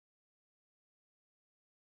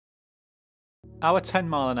Our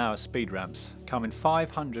 10-mile-an-hour speed ramps come in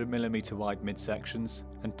 500mm wide midsections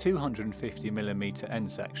and 250mm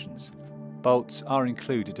end sections. Bolts are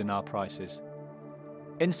included in our prices.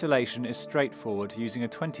 Installation is straightforward using a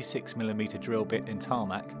 26mm drill bit in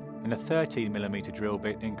tarmac and a 13mm drill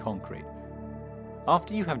bit in concrete.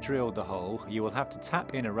 After you have drilled the hole, you will have to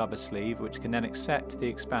tap in a rubber sleeve which can then accept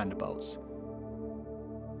the expander bolts.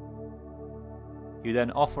 You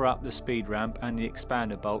then offer up the speed ramp and the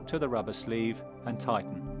expander bolt to the rubber sleeve and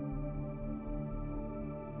tighten.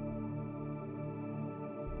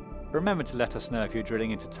 Remember to let us know if you're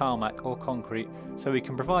drilling into tarmac or concrete so we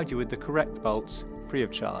can provide you with the correct bolts free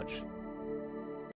of charge.